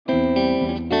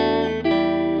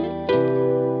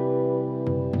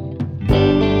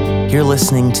You're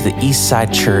listening to the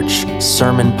Eastside Church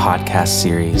Sermon Podcast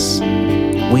Series.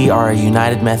 We are a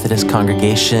United Methodist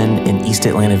congregation in East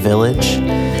Atlanta Village.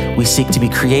 We seek to be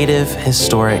creative,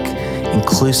 historic,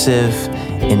 inclusive,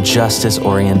 and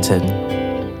justice-oriented.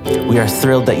 We are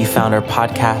thrilled that you found our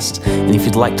podcast, and if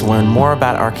you'd like to learn more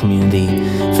about our community,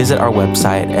 visit our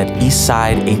website at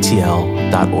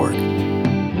eastsideatl.org.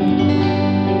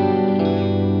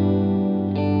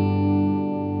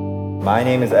 My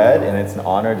name is Ed, and it's an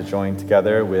honor to join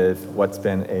together with what's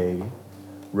been a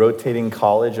rotating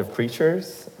college of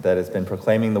preachers that has been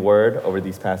proclaiming the word over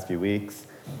these past few weeks.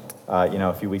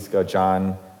 A few weeks ago,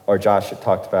 Josh had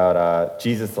talked about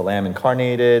Jesus, the Lamb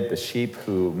incarnated, the sheep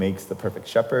who makes the perfect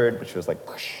shepherd, which was like,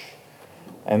 whoosh.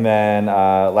 And then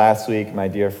last week, my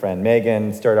dear friend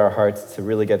Megan stirred our hearts to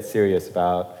really get serious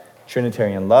about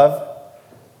Trinitarian love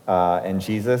and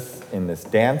Jesus in this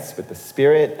dance with the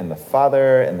Spirit and the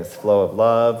Father and this flow of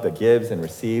love that gives and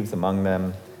receives among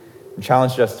them, and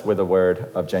challenged us with a word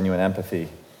of genuine empathy,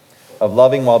 of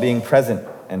loving while being present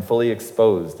and fully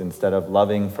exposed instead of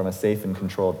loving from a safe and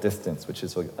controlled distance, which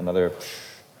is another.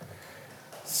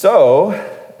 So,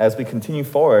 as we continue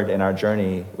forward in our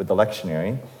journey with the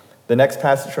lectionary, the next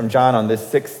passage from John on this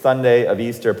sixth Sunday of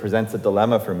Easter presents a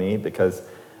dilemma for me,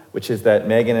 which is that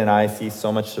Megan and I see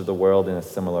so much of the world in a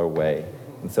similar way.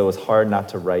 And so it's hard not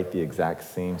to write the exact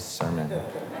same sermon,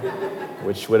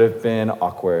 which would have been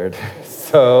awkward.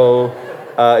 So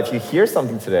if you hear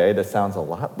something today that sounds a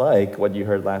lot like what you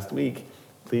heard last week,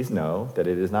 please know that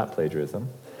it is not plagiarism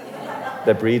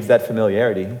that breeds that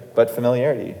familiarity, but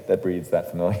familiarity that breeds that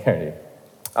familiarity.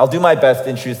 I'll do my best to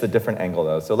introduce a different angle,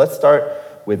 though. So let's start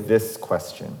with this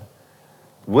question.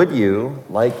 Would you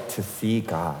like to see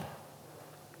God?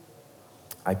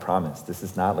 I promise, this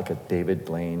is not like a David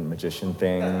Blaine magician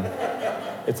thing.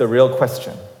 It's a real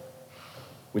question.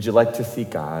 Would you like to see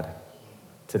God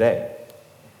today?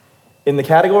 In the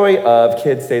category of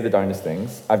kids say the darndest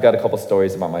things, I've got a couple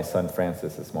stories about my son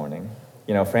Francis this morning.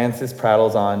 You know, Francis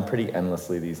prattles on pretty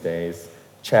endlessly these days.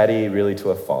 Chatty really to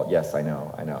a fault. Yes, I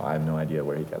know. I have no idea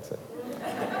where he gets it.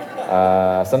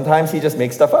 Sometimes he just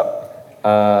makes stuff up.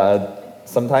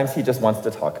 Sometimes he just wants to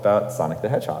talk about Sonic the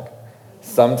Hedgehog.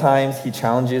 Sometimes he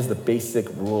challenges the basic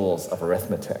rules of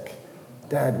arithmetic.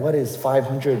 Dad, what is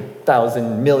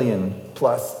 500,000 million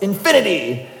plus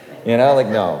infinity? You know, like,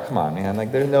 no, come on, man.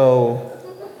 Like, there's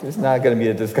not going to be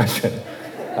a discussion.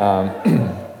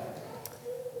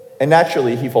 And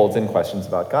naturally, he folds in questions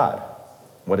about God.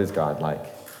 What is God like?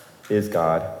 Is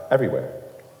God everywhere?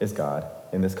 Is God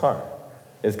in this car?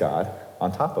 Is God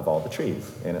on top of all the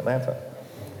trees in Atlanta?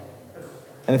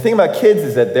 And the thing about kids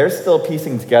is that they're still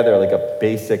piecing together like a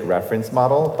basic reference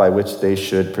model by which they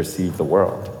should perceive the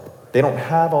world. They don't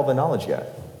have all the knowledge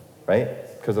yet, right?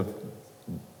 Because of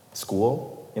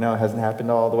school, it hasn't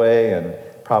happened all the way, and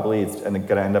probably it's going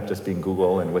to end up just being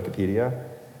Google and Wikipedia.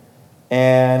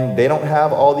 And they don't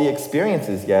have all the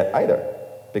experiences yet either,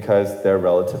 because they're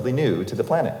relatively new to the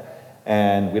planet.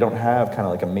 And we don't have kind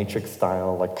of like a matrix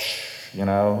style,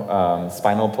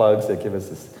 spinal plugs that give us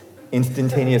this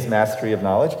instantaneous mastery of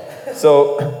knowledge.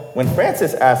 So when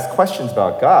Francis asks questions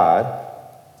about God,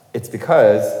 it's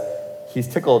because he's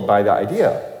tickled by the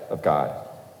idea of God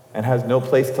and has no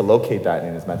place to locate that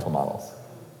in his mental models.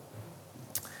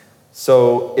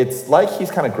 So it's like he's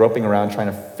kind of groping around trying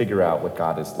to figure out what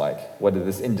God is like, what is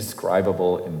this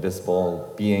indescribable,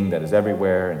 invisible being that is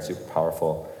everywhere and super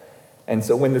powerful. And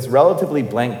so when this relatively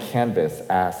blank canvas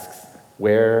asks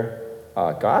where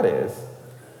God is,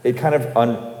 it kind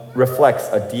of reflects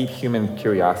a deep human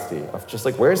curiosity of just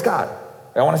like, where's God?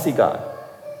 I want to see God.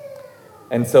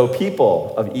 And so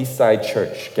people of Eastside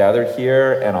Church gathered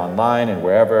here and online and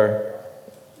wherever,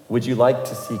 would you like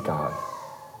to see God?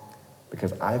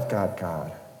 Because I've got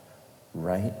God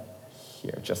right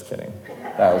here. Just kidding.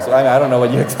 I don't know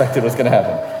what you expected was going to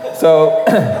happen. So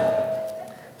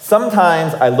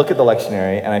sometimes I look at the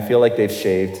lectionary and I feel like they've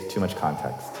shaved too much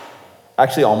context.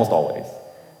 Actually, almost always.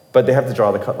 But they have to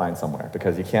draw the cut line somewhere,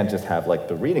 because you can't just have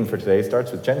the reading for today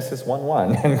starts with Genesis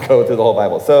 1:1 and go through the whole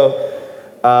Bible. So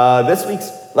this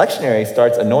week's lectionary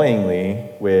starts annoyingly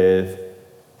with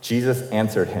Jesus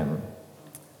answered him.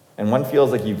 And one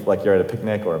feels like you're at a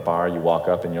picnic or a bar, you walk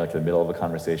up and you're in the middle of a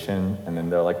conversation, and then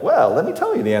they're like, well, let me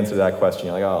tell you the answer to that question.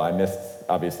 You're like, oh, I missed,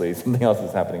 obviously, something else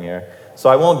is happening here. So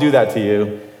I won't do that to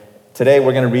you. Today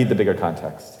we're going to read the bigger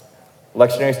context.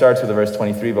 Lectionary starts with verse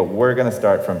 23, but we're going to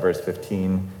start from verse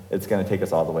 15. It's going to take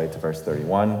us all the way to verse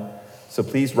 31. So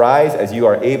please rise as you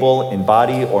are able, in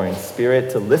body or in spirit,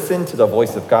 to listen to the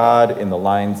voice of God in the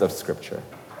lines of Scripture.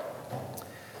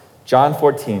 John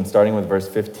 14, starting with verse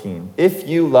 15. If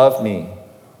you love me,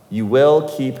 you will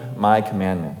keep my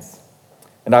commandments.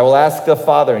 And I will ask the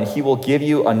Father, and he will give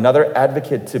you another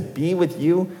advocate to be with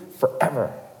you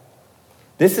forever.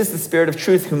 This is the Spirit of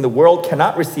truth, whom the world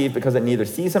cannot receive because it neither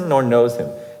sees him nor knows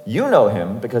him. You know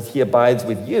him because he abides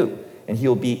with you, and he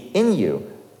will be in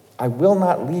you. I will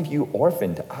not leave you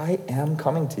orphaned. I am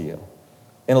coming to you.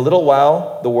 In a little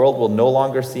while, the world will no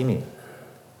longer see me,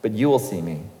 but you will see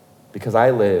me. Because I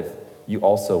live, you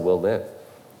also will live.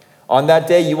 On that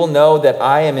day, you will know that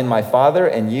I am in my Father,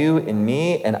 and you in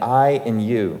me, and I in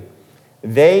you.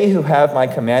 They who have my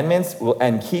commandments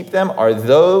and keep them are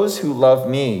those who love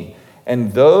me.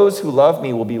 And those who love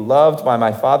me will be loved by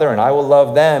my Father, and I will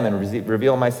love them and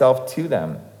reveal myself to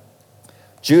them.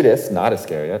 Judas, not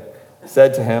Iscariot,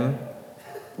 said to him,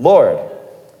 Lord,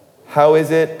 how is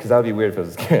it, because that would be weird if it was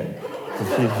Iscariot,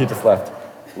 because he just left.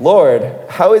 Lord,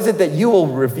 how is it that you will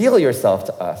reveal yourself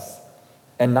to us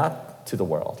and not to the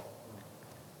world?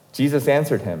 Jesus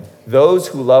answered him, those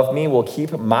who love me will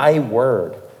keep my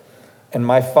word, and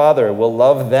my Father will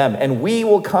love them, and we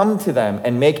will come to them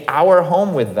and make our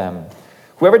home with them.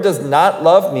 Whoever does not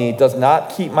love me does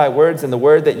not keep my words, and the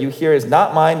word that you hear is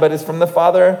not mine, but is from the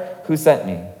Father who sent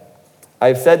me. I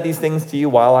have said these things to you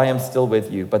while I am still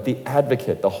with you, but the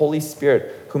advocate, the Holy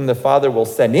Spirit, whom the Father will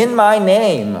send in my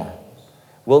name,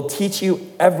 will teach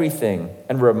you everything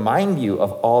and remind you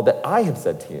of all that I have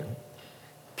said to you.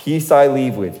 Peace I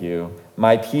leave with you,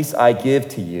 my peace I give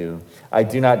to you. I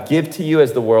do not give to you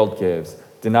as the world gives.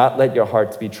 Do not let your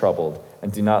hearts be troubled,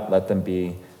 and do not let them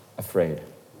be afraid.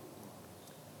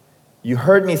 You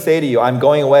heard me say to you, I'm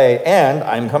going away, and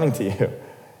I'm coming to you.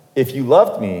 If you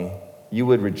loved me, you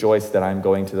would rejoice that I'm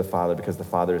going to the Father, because the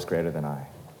Father is greater than I.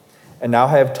 And now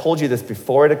I have told you this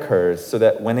before it occurs, so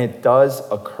that when it does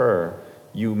occur,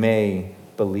 you may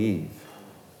believe.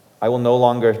 I will no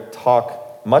longer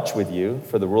talk much with you,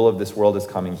 for the ruler of this world is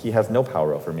coming. He has no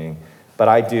power over me, but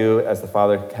I do as the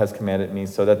Father has commanded me,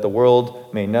 so that the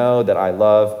world may know that I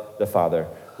love the Father.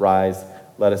 Rise,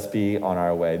 let us be on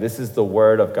our way. This is the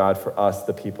word of God for us,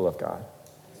 the people of God.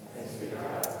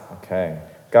 Okay.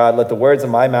 God, let the words of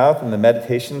my mouth and the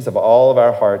meditations of all of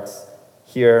our hearts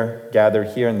gathered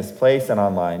here in this place and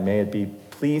online, may it be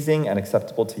pleasing and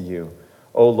acceptable to you,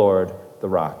 O Lord, the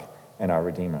rock and our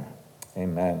Redeemer.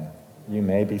 Amen. You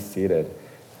may be seated.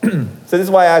 So this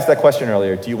is why I asked that question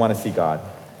earlier. Do you want to see God?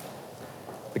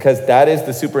 Because that is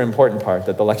the super important part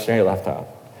that the lectionary left out.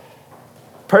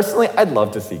 Personally, I'd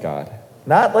love to see God.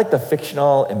 Not like the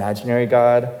fictional, imaginary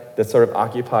God that sort of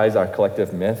occupies our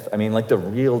collective myth. I mean, like the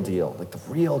real deal, like the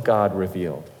real God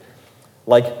revealed.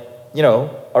 Like,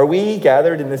 are we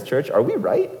gathered in this church? Are we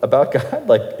right about God?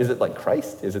 Like, is it like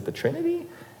Christ? Is it the Trinity?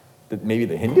 Did maybe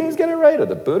the Hindus get it right, or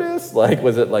the Buddhists? Like,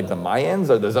 was it like the Mayans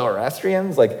or the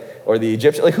Zoroastrians? Like, or the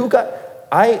Egyptians? Like,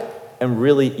 I am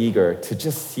really eager to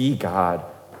just see God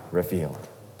revealed.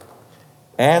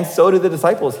 And so do the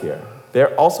disciples here.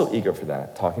 They're also eager for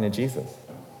that, talking to Jesus.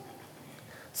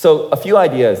 So a few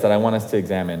ideas that I want us to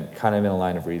examine, kind of in a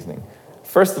line of reasoning.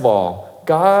 First of all,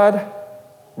 God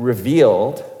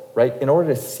revealed, right? In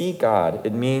order to see God,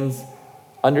 it means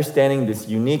understanding this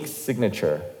unique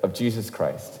signature of Jesus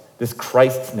Christ, this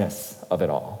Christness of it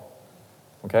all,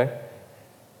 okay?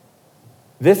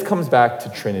 This comes back to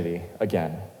Trinity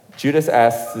again. Judas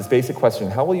asks this basic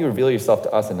question, how will you reveal yourself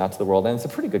to us and not to the world? And it's a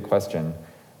pretty good question.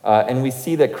 And we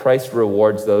see that Christ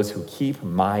rewards those who keep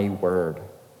my word.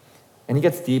 And he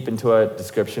gets deep into a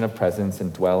description of presence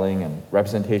and dwelling and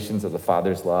representations of the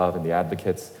Father's love and the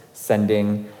advocate's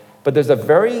sending. But there's a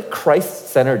very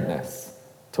Christ-centeredness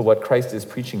to what Christ is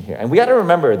preaching here. And we got to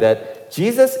remember that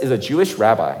Jesus is a Jewish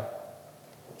rabbi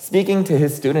speaking to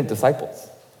his student disciples.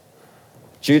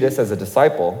 Judas, as a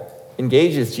disciple,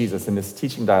 engages Jesus in this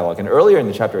teaching dialogue. And earlier in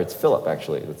the chapter, it's Philip,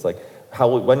 actually. It's like,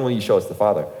 when will you show us the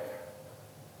Father?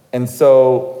 And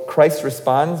so Christ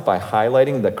responds by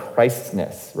highlighting the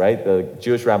Christness, right? The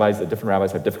Jewish rabbis, the different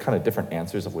rabbis have different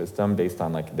answers of wisdom based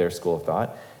on like their school of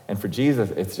thought. And for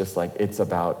Jesus, it's just like, it's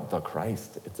about the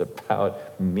Christ. It's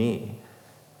about me,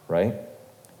 right?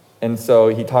 And so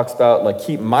he talks about like,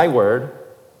 keep my word,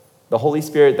 the Holy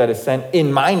Spirit that is sent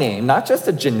in my name, not just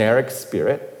a generic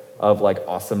spirit of like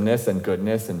awesomeness and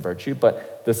goodness and virtue,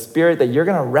 but the spirit that you're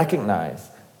going to recognize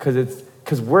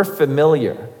because we're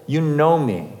familiar. You know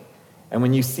me. And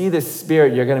when you see this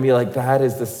spirit, you're going to be like, that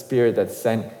is the spirit that's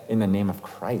sent in the name of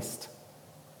Christ.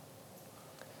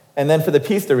 And then for the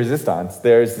piece de resistance,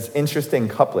 there's this interesting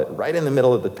couplet right in the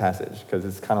middle of the passage, because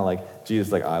it's kind of like Jesus,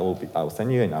 like, I will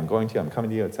send you, and I'm going to you, I'm coming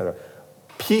to you, etc.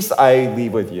 Peace I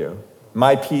leave with you,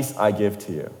 my peace I give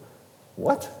to you.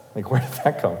 What? Like, where did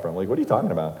that come from? Like, what are you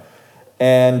talking about?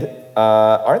 And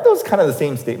aren't those kind of the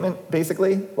same statement,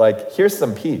 basically? Like, here's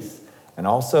some peace, and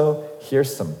also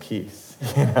here's some peace.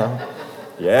 You know?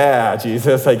 Yeah,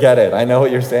 Jesus, I get it. I know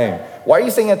what you're saying. Why are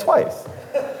you saying it twice?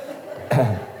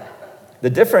 The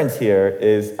difference here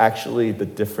is actually the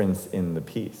difference in the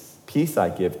peace. Peace I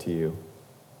give to you.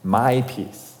 My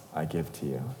peace I give to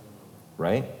you.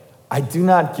 Right? I do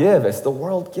not give as the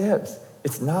world gives.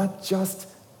 It's not just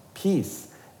peace.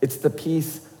 It's the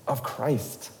peace of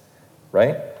Christ.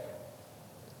 Right?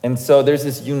 And so there's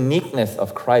this uniqueness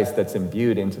of Christ that's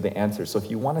imbued into the answer. So if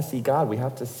you want to see God, we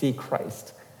have to see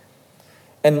Christ.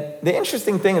 And the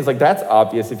interesting thing is, like, that's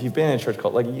obvious. If you've been in a church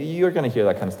cult, like, you're going to hear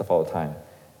that kind of stuff all the time.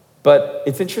 But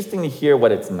it's interesting to hear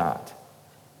what it's not,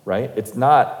 right? It's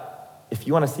not, if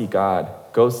you want to see God,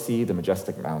 go see the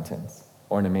majestic mountains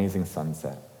or an amazing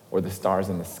sunset or the stars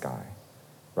in the sky,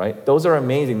 right? Those are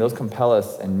amazing. Those compel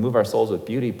us and move our souls with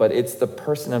beauty. But it's the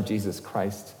person of Jesus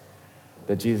Christ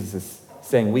that Jesus is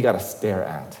saying we got to stare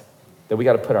at, that we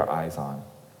got to put our eyes on.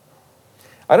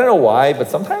 I don't know why, but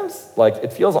sometimes, like,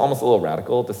 it feels almost a little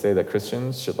radical to say that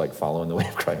Christians should, like, follow in the way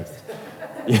of Christ.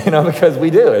 You know, because we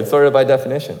do. It's sort of by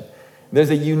definition. There's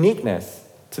a uniqueness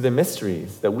to the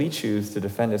mysteries that we choose to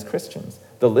defend as Christians,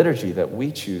 the liturgy that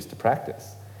we choose to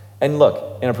practice. And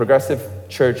look, in a progressive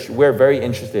church, we're very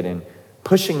interested in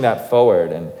pushing that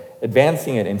forward and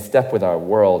advancing it in step with our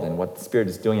world and what the Spirit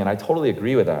is doing, and I totally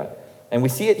agree with that. And we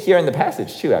see it here in the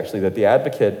passage, too, actually, that the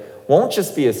advocate won't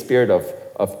just be a spirit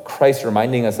of Christ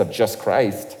reminding us of just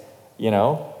Christ, you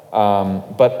know,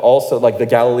 but also like the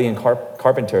Galilean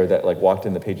carpenter that like walked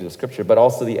in the pages of Scripture, but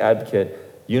also the advocate,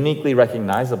 uniquely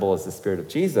recognizable as the Spirit of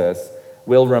Jesus,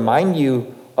 will remind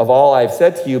you of all I've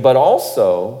said to you, but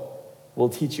also will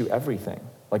teach you everything.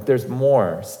 Like there's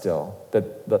more still,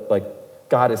 that like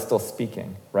God is still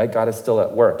speaking, right? God is still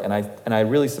at work, and I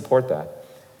really support that.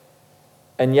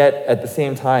 And yet, at the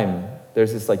same time,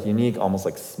 there's this like unique, almost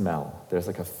like smell. There's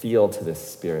like a feel to this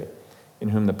Spirit in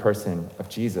whom the person of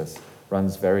Jesus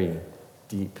runs very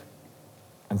deep.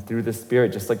 And through the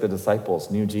Spirit, just like the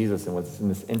disciples knew Jesus and was in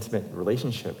this intimate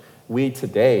relationship, we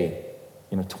today,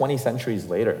 20 centuries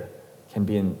later, can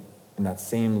be in that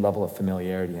same level of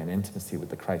familiarity and intimacy with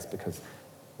the Christ because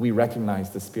we recognize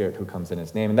the Spirit who comes in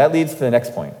his name. And that leads to the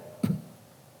next point.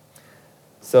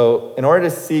 So in order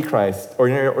to see Christ, or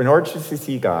in order to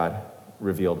see God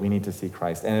revealed, we need to see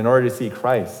Christ. And in order to see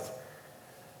Christ,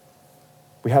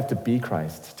 we have to be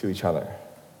Christ to each other.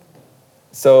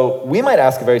 So we might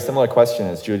ask a very similar question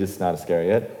as Judas, not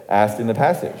Iscariot, asked in the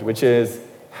passage, which is,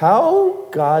 how,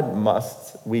 God,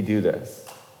 must we do this?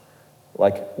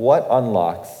 Like, what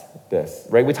unlocks this,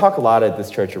 right? We talk a lot at this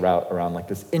church around like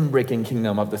this inbreaking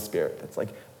kingdom of the Spirit. That's like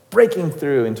breaking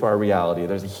through into our reality.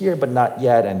 There's a here but not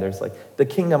yet, and there's like the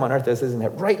kingdom on earth as isn't it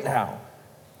right now.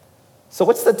 So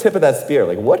what's the tip of that spear?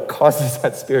 Like, what causes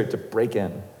that Spirit to break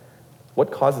in?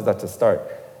 What causes that to start?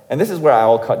 And this is where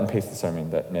I'll cut and paste the sermon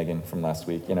that Megan from last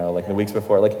week, like the weeks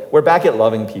before. Like, we're back at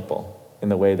loving people in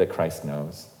the way that Christ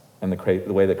knows and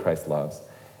the way that Christ loves.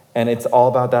 And it's all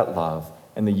about that love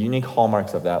and the unique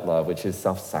hallmarks of that love, which is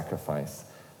self-sacrifice,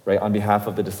 right? On behalf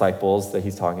of the disciples that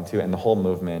he's talking to and the whole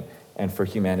movement and for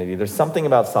humanity. There's something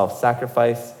about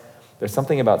self-sacrifice. There's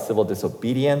something about civil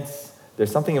disobedience.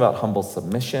 There's something about humble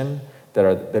submission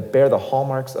that bear the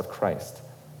hallmarks of Christ.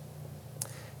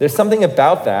 There's something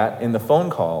about that in the phone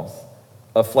calls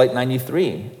of Flight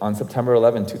 93 on September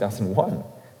 11, 2001,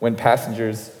 when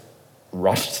passengers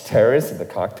rushed terrorists in the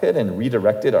cockpit and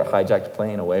redirected our hijacked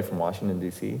plane away from Washington,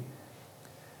 D.C.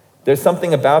 There's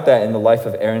something about that in the life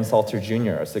of Aaron Salter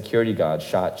Jr., a security guard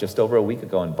shot just over a week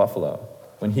ago in Buffalo,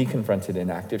 when he confronted an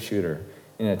active shooter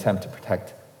in an attempt to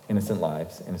protect innocent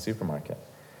lives in a supermarket.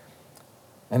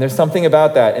 And there's something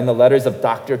about that in the letters of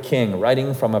Dr. King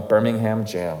writing from a Birmingham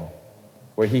jail,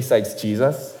 where he cites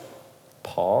Jesus,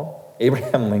 Paul,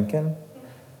 Abraham Lincoln,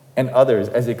 and others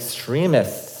as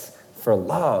extremists for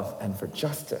love and for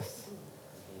justice.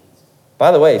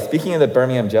 By the way, speaking of the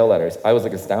Birmingham jail letters, I was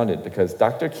astounded because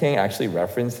Dr. King actually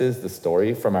references the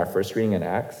story from our first reading in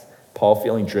Acts, Paul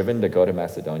feeling driven to go to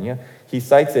Macedonia. He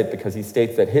cites it because he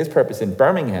states that his purpose in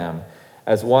Birmingham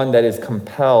as one that is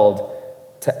compelled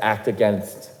to act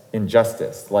against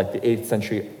injustice, like the 8th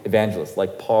century evangelists,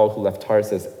 like Paul who left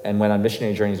Tarsus and went on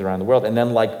missionary journeys around the world. And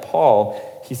then like Paul,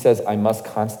 he says, I must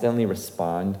constantly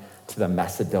respond to the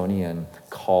Macedonian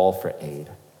call for aid.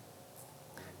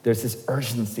 There's this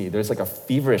urgency, there's like a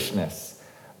feverishness,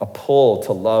 a pull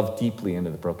to love deeply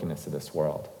into the brokenness of this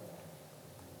world.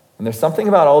 And there's something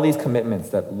about all these commitments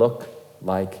that look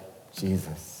like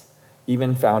Jesus,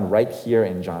 even found right here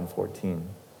in John 14.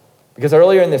 Because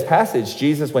earlier in this passage,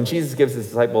 when Jesus gives his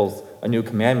disciples a new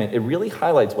commandment, it really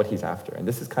highlights what he's after. And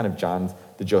this is kind of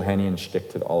the Johannine shtick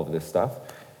to all of this stuff.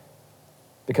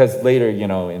 Because later,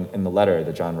 in the letter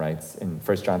that John writes in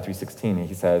 1 John 3:16,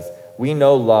 he says, we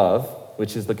know love,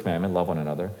 which is the commandment, love one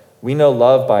another. We know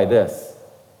love by this,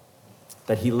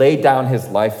 that he laid down his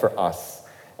life for us,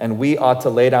 and we ought to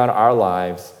lay down our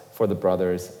lives for the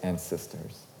brothers and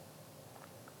sisters.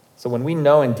 So when we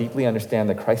know and deeply understand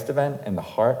the Christ event and the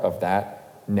heart of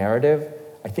that narrative,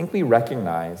 I think we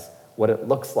recognize what it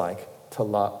looks like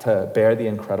to bear the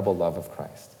incredible love of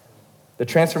Christ. The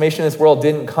transformation of this world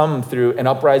didn't come through an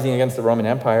uprising against the Roman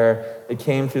Empire. It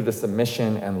came through the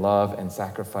submission and love and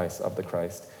sacrifice of the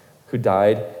Christ who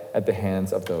died at the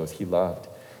hands of those he loved.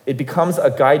 It becomes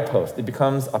a guidepost. It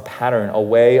becomes a pattern, a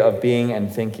way of being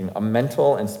and thinking, a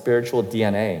mental and spiritual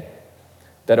DNA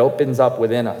that opens up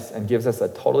within us and gives us a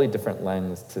totally different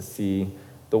lens to see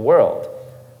the world.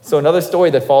 So another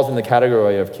story that falls in the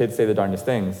category of kids say the darndest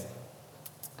things,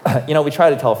 we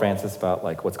try to tell Francis about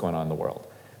what's going on in the world.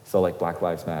 So Black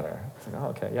Lives Matter. It's like, oh,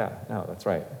 okay, yeah, no, that's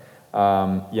right.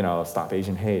 Stop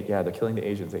Asian hate. Yeah, they're killing the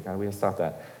Asians. We gotta stop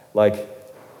that.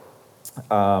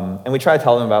 And we try to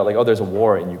tell them about there's a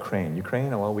war in Ukraine. Ukraine,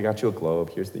 well, we got you a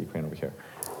globe. Here's the Ukraine over here.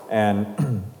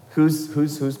 And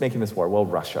who's making this war? Well,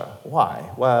 Russia. Why?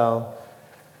 Well,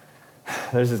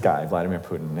 there's this guy, Vladimir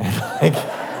Putin.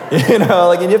 And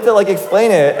and you have to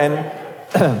explain it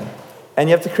and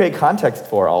you have to create context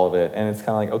for all of it. And it's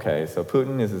kind of okay, so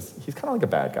Putin he's kind of like a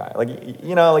bad guy.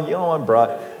 You don't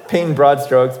want painting broad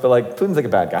strokes, but Putin's a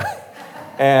bad guy.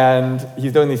 And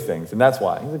he's doing these things, and that's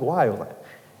why. He's like, why?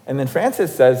 And then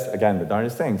Francis says, again, the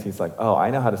darndest things. He's like, oh,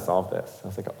 I know how to solve this. I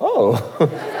was like, oh,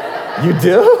 you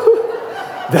do?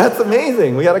 That's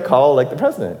amazing. We got to call the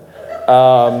president.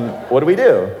 What do we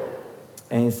do?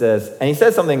 And he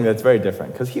says something that's very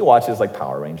different because he watches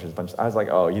Power Rangers a bunch. I was like,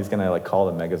 oh, he's gonna call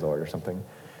the Megazord or something.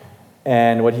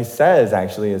 And what he says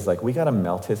actually is we got to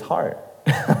melt his heart.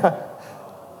 Yeah,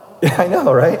 I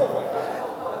know, right?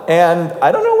 And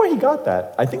I don't know where he got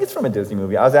that. I think it's from a Disney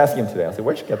movie. I was asking him today. I was like,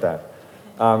 where'd you get that?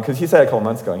 Because he said a couple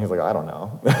months ago, and he was like, I don't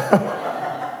know.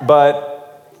 But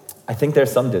I think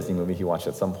there's some Disney movie he watched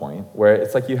at some point where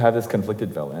it's you have this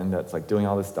conflicted villain that's doing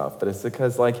all this stuff, but it's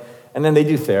because and then they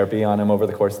do therapy on him over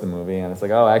the course of the movie, and it's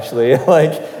oh, actually,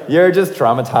 you're just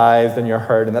traumatized and you're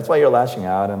hurt, and that's why you're lashing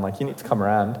out, and you need to come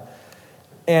around.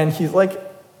 And he's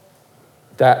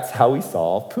that's how we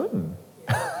solve Putin.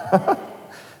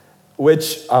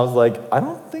 Which I was I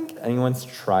don't think anyone's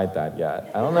tried that yet.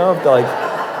 I don't know if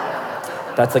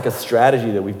that's a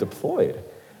strategy that we've deployed.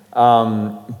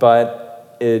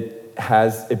 But it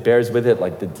bears with it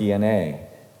the DNA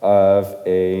of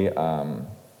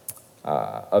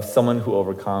someone who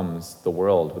overcomes the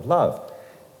world with love.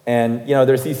 And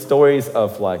there's these stories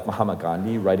of Mahatma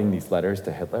Gandhi writing these letters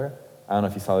to Hitler. I don't know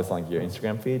if you saw this on your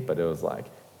Instagram feed, but it was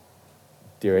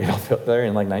Dear Adolf Hitler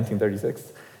in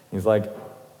 1936. He's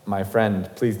my friend,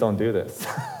 please don't do this.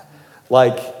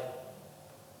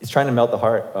 He's trying to melt the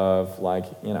heart of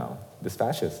this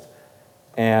fascist.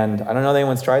 And I don't know that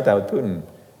anyone's tried that with Putin,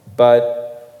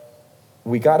 but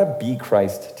we gotta be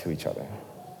Christ to each other.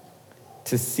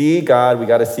 To see God, we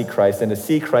gotta see Christ. And to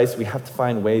see Christ, we have to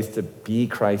find ways to be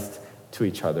Christ to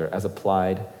each other as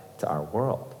applied to our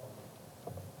world.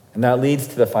 And that leads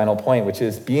to the final point, which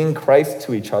is being Christ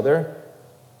to each other,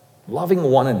 loving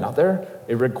one another,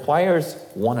 it requires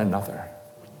one another.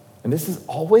 And this is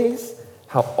always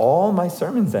how all my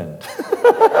sermons end.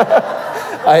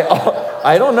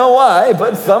 I don't know why,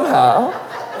 but somehow,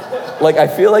 I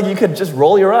feel you could just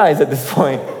roll your eyes at this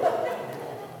point.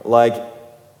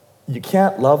 You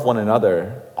can't love one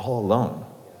another all alone,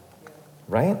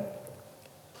 right?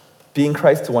 Being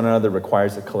Christ to one another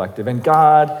requires a collective, and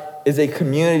God is a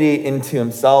community into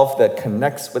himself that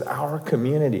connects with our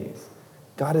communities.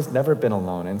 God has never been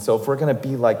alone, and so if we're going to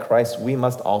be like Christ, we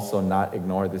must also not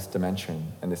ignore this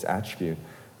dimension and this attribute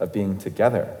of being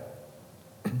together.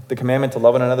 The commandment to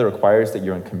love one another requires that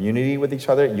you're in community with each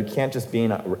other. You can't just be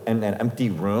in an empty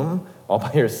room all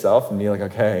by yourself and be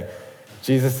okay,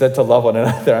 Jesus said to love one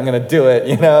another, I'm going to do it,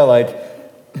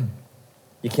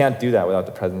 You can't do that without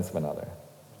the presence of another.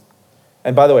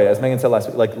 And by the way, as Megan said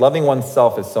last week, loving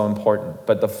oneself is so important,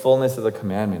 but the fullness of the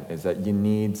commandment is that you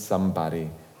need somebody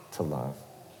to love.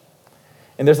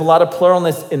 And there's a lot of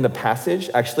pluralness in the passage.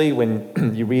 Actually,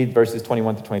 when you read verses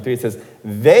 21 to 23, it says,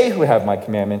 they who have my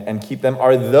commandment and keep them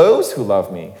are those who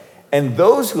love me. And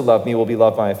those who love me will be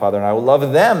loved by my Father, and I will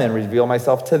love them and reveal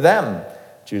myself to them.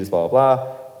 Judas, blah, blah,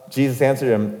 blah. Jesus answered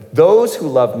him, those who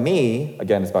love me,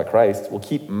 again, it's about Christ, will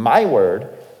keep my word,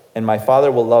 and my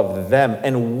Father will love them,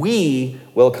 and we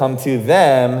will come to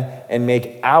them and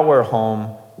make our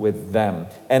home with them.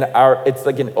 And it's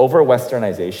an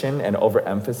over-Westernization and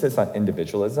over-emphasis on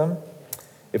individualism.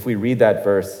 If we read that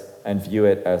verse, and view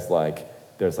it as like,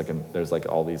 there's like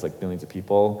all these like millions of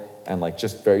people, and like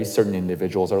just very certain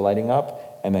individuals are lighting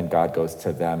up, and then God goes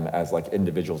to them as like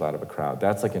individuals out of a crowd.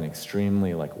 That's like an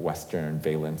extremely like Western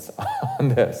valence on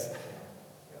this,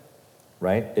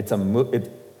 right?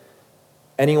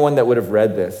 Anyone that would have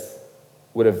read this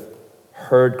would have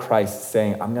heard Christ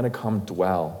saying, I'm gonna come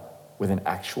dwell with an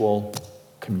actual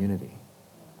community.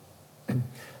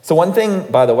 So one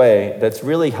thing, by the way, that's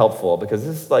really helpful, because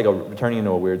this is like turning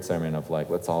into a weird sermon of like,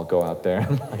 let's all go out there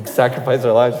and like sacrifice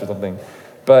our lives for something.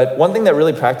 But one thing that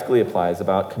really practically applies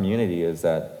about community is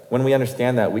that when we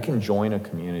understand that, we can join a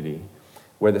community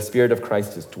where the Spirit of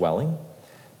Christ is dwelling,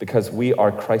 because we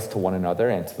are Christ to one another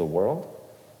and to the world.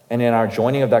 And in our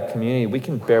joining of that community, we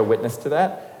can bear witness to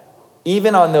that,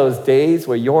 even on those days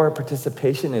where your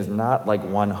participation is not like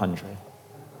 100.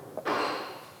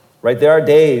 Right? There are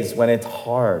days when it's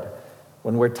hard,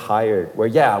 when we're tired, where,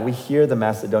 yeah, we hear the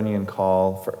Macedonian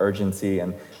call for urgency,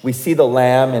 and we see the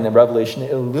Lamb in the Revelation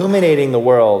illuminating the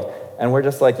world, and we're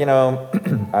just like, I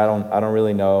don't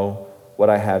really know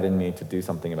what I have in me to do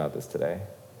something about this today.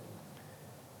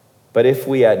 But if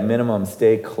we, at minimum,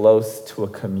 stay close to a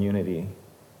community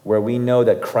where we know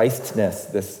that Christness,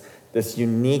 this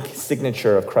unique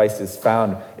signature of Christ is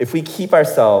found, if we keep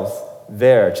ourselves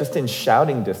there, just in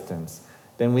shouting distance,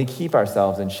 then we keep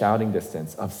ourselves in shouting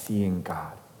distance of seeing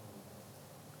God.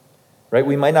 Right?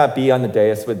 We might not be on the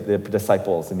dais with the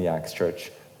disciples in the Acts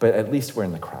church, but at least we're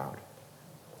in the crowd.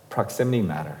 Proximity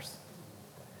matters.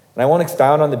 And I won't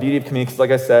expound on the beauty of community, because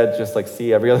like I said, just like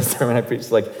see every other sermon I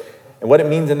preach, like, and what it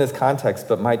means in this context,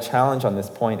 but my challenge on this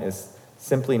point is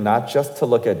simply not just to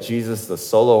look at Jesus, the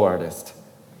solo artist,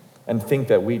 and think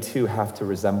that we too have to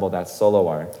resemble that solo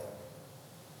art.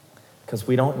 Because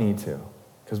we don't need to.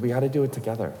 Because we got to do it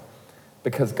together.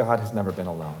 Because God has never been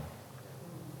alone.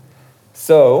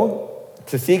 So,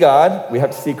 to see God, we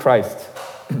have to see Christ,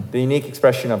 the unique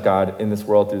expression of God in this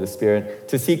world through the Spirit.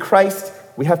 To see Christ,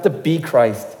 we have to be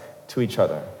Christ to each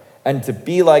other. And to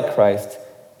be like Christ,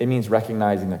 it means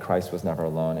recognizing that Christ was never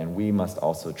alone, and we must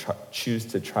also choose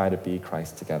to try to be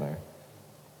Christ together.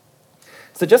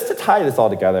 So just to tie this all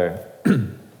together,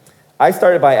 I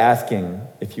started by asking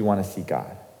if you want to see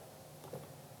God.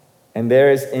 And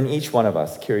there is in each one of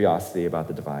us curiosity about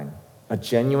the divine, a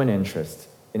genuine interest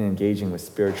in engaging with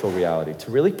spiritual reality,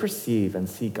 to really perceive and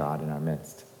see God in our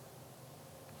midst.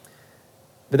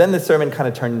 But then the sermon kind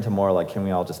of turned into more like, can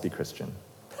we all just be Christian?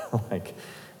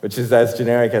 Which is as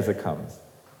generic as it comes.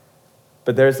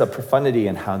 But there's a profundity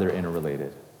in how they're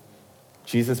interrelated.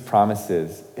 Jesus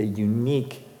promises a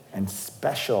unique and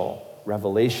special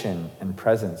revelation and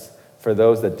presence for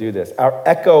those that do this. Our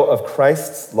echo of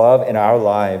Christ's love in our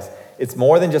lives, it's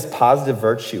more than just positive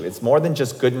virtue. It's more than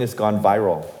just goodness gone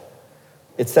viral.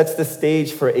 It sets the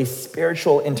stage for a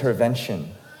spiritual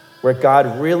intervention where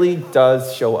God really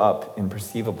does show up in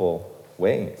perceivable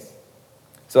ways.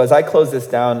 So as I close this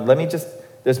down,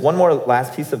 there's one more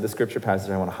last piece of the scripture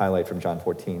passage I want to highlight from John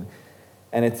 14.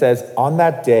 And it says, on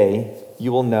that day,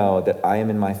 you will know that I am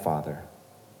in my Father,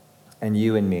 and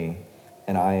you in me,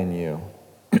 and I in you.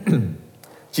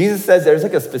 Jesus says there's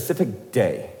like a specific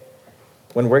day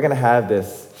when we're going to have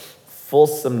this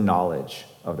fulsome knowledge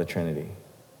of the Trinity,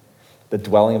 the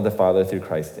dwelling of the Father through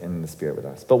Christ in the Spirit with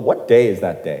us. But what day is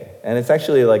that day? And it's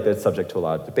actually like that's subject to a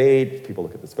lot of debate. People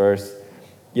look at this verse.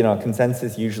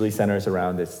 Consensus usually centers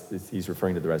around this he's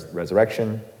referring to the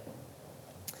resurrection.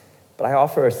 But I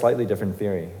offer a slightly different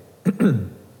theory.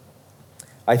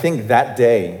 I think that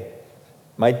day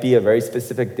might be a very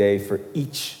specific day for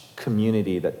each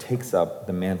community that takes up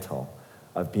the mantle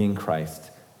of being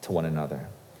Christ to one another.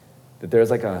 That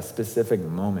there's like a specific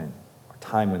moment or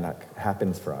time when that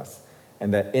happens for us.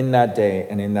 And that in that day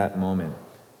and in that moment,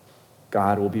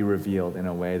 God will be revealed in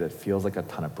a way that feels like a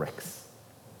ton of bricks.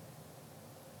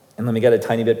 And let me get a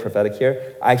tiny bit prophetic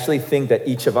here. I actually think that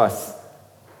each of us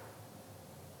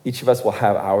will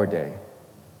have our day.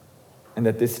 And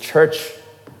that this church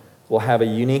will have a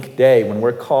unique day when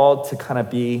we're called to kind of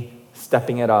be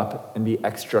stepping it up and be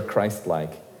extra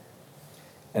Christ-like.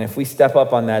 And if we step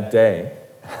up on that day,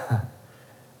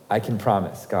 I can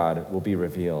promise God will be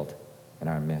revealed in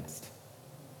our midst.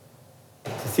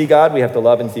 To see God, we have to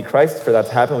love and see Christ. For that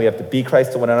to happen, we have to be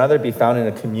Christ to one another, be found in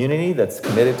a community that's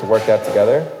committed to work that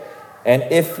together. And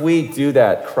if we do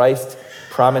that, Christ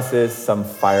promises some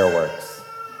fireworks.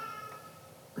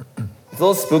 It's a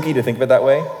little spooky to think of it that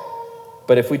way,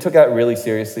 but if we took that really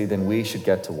seriously, then we should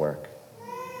get to work.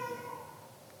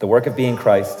 The work of being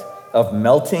Christ, of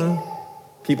melting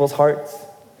people's hearts,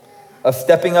 of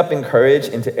stepping up in courage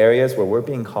into areas where we're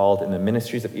being called in the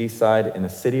ministries of Eastside, in the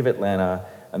city of Atlanta,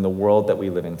 and the world that we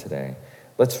live in today.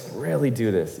 Let's really do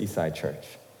this, Eastside Church,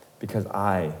 because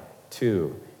I,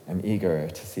 too, am eager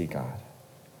to see God.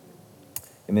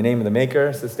 In the name of the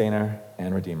Maker, Sustainer,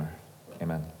 and Redeemer,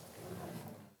 amen.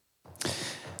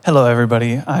 Hello,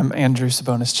 everybody. I'm Andrew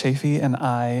Sabonis Chafee, and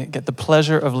I get the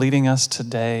pleasure of leading us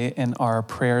today in our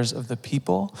prayers of the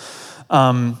people.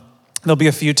 There'll be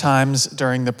a few times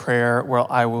during the prayer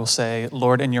where I will say,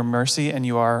 Lord, in your mercy, and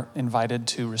you are invited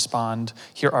to respond,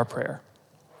 hear our prayer.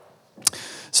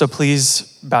 So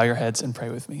please bow your heads and pray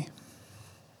with me.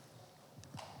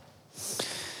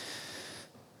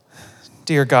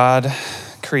 Dear God,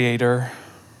 Creator,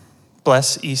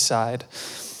 bless Eastside.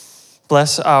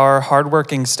 Bless our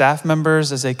hardworking staff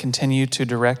members as they continue to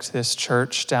direct this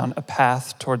church down a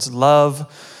path towards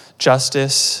love,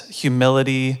 justice,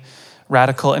 humility,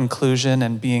 radical inclusion,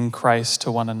 and being Christ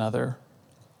to one another.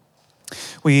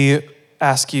 We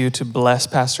ask you to bless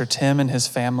Pastor Tim and his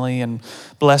family and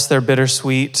bless their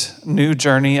bittersweet new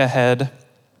journey ahead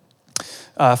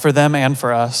for them and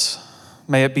for us.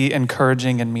 May it be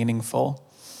encouraging and meaningful.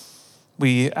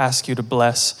 We ask you to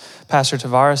bless Pastor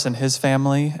Tavares and his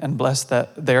family and bless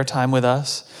their time with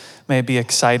us. May it be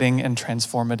exciting and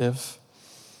transformative.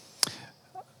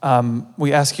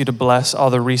 We ask you to bless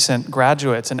all the recent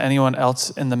graduates and anyone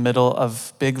else in the middle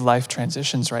of big life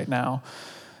transitions right now.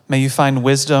 May you find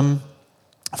wisdom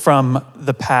from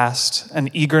the past and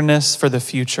eagerness for the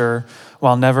future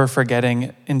while never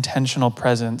forgetting intentional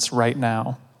presence right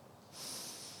now.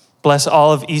 Bless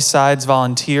all of Eastside's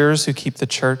volunteers who keep the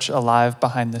church alive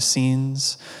behind the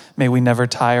scenes. May we never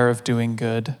tire of doing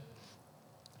good.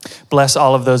 Bless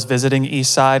all of those visiting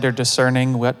Eastside or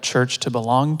discerning what church to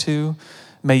belong to.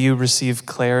 May you receive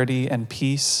clarity and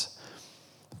peace.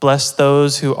 Bless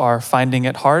those who are finding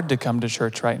it hard to come to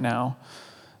church right now.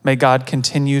 May God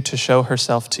continue to show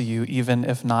herself to you, even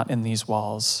if not in these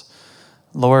walls.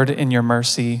 Lord, in your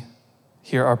mercy,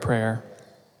 hear our prayer.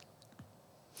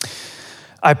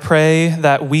 I pray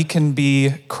that we can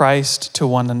be Christ to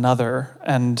one another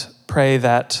and pray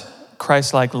that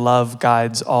Christ-like love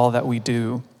guides all that we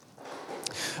do.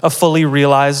 A fully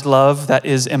realized love that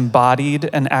is embodied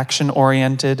and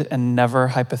action-oriented and never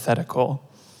hypothetical.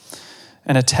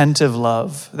 An attentive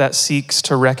love that seeks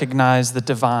to recognize the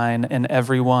divine in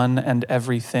everyone and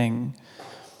everything.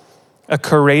 A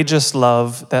courageous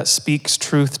love that speaks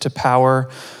truth to power,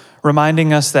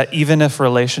 reminding us that even if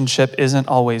relationship isn't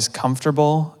always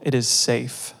comfortable, it is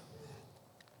safe.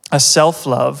 A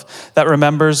self-love that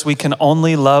remembers we can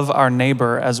only love our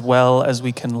neighbor as well as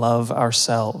we can love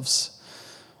ourselves.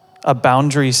 A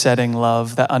boundary-setting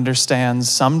love that understands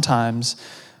sometimes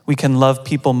we can love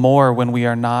people more when we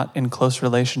are not in close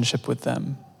relationship with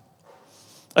them.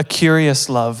 A curious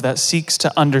love that seeks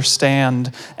to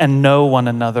understand and know one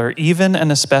another, even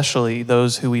and especially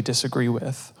those who we disagree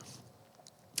with.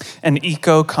 An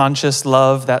eco-conscious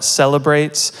love that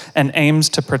celebrates and aims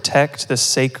to protect the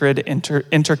sacred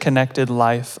interconnected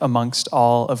life amongst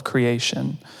all of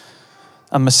creation.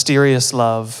 A mysterious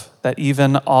love that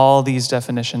even all these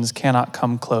definitions cannot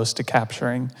come close to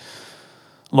capturing.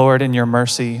 Lord, in your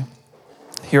mercy,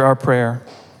 hear our prayer.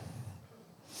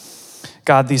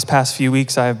 God, these past few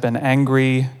weeks I have been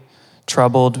angry,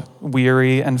 troubled,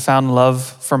 weary, and found love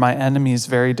for my enemies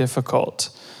very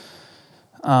difficult.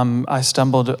 I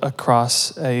stumbled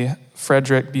across a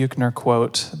Frederick Buechner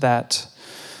quote that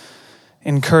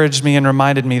encouraged me and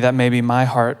reminded me that maybe my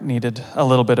heart needed a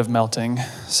little bit of melting.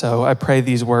 So I pray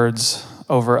these words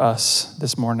over us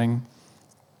this morning.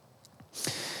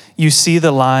 You see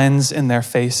the lines in their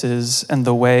faces and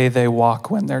the way they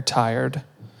walk when they're tired.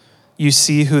 You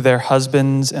see who their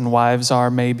husbands and wives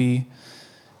are, maybe.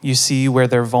 You see where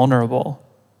they're vulnerable.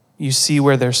 You see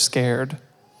where they're scared.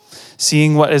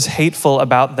 Seeing what is hateful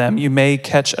about them, you may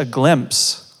catch a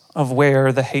glimpse of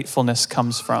where the hatefulness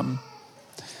comes from.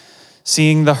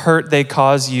 Seeing the hurt they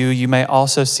cause you, you may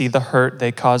also see the hurt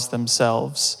they cause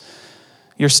themselves.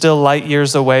 You're still light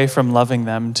years away from loving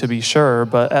them, to be sure,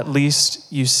 but at least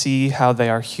you see how they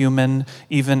are human,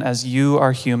 even as you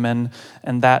are human,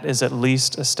 and that is at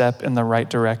least a step in the right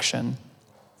direction.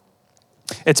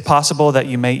 It's possible that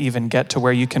you may even get to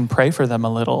where you can pray for them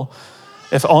a little,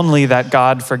 if only that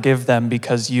God forgive them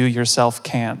because you yourself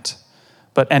can't.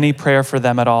 But any prayer for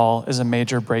them at all is a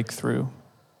major breakthrough.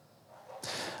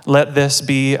 Let this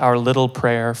be our little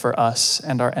prayer for us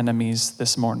and our enemies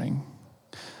this morning.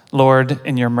 Lord,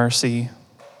 in your mercy,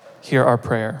 hear our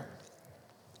prayer.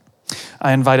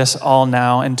 I invite us all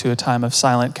now into a time of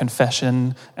silent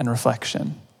confession and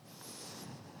reflection.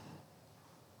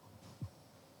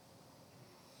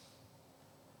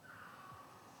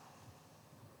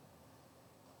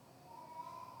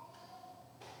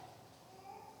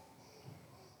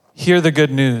 Hear the good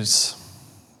news.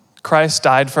 Christ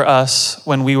died for us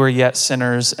when we were yet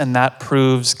sinners, and that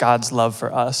proves God's love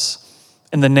for us.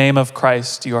 In the name of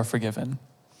Christ, you are forgiven.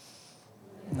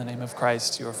 In the name of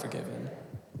Christ, you are forgiven.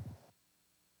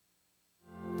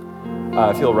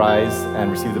 If you'll rise and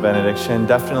receive the benediction,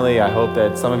 definitely I hope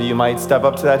that some of you might step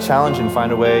up to that challenge and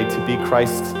find a way to be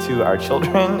Christ to our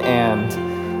children and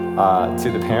to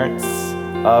the parents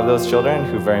of those children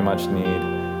who very much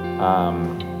need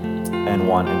and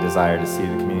want and desire to see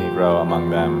the community grow among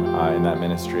them in that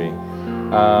ministry.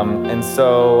 And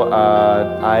so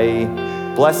I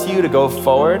bless you to go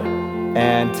forward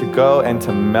and to go and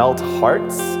to melt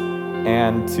hearts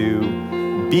and to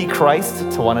be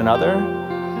Christ to one another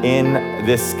in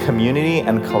this community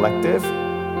and collective,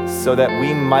 so that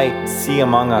we might see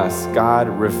among us God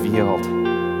revealed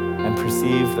and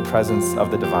perceive the presence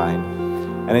of the divine.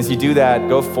 And as you do that,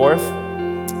 go forth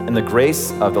in the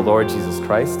grace of the Lord Jesus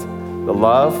Christ, the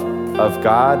love of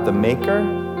God, the Maker,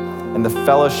 and the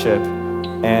fellowship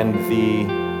and the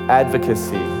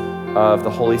advocacy of the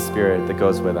Holy Spirit that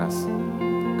goes with us.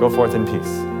 Go forth in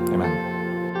peace. Amen.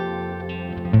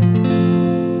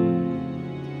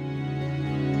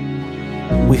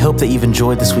 We hope that you've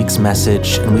enjoyed this week's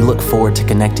message, and we look forward to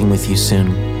connecting with you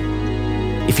soon.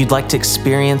 If you'd like to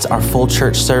experience our full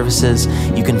church services,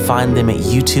 you can find them at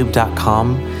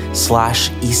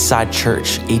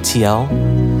youtube.com/EastSideChurchATL.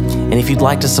 And if you'd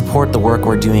like to support the work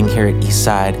we're doing here at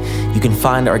Eastside, you can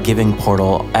find our giving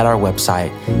portal at our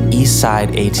website,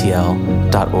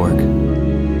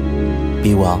 eastsideatl.org.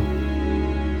 Be well.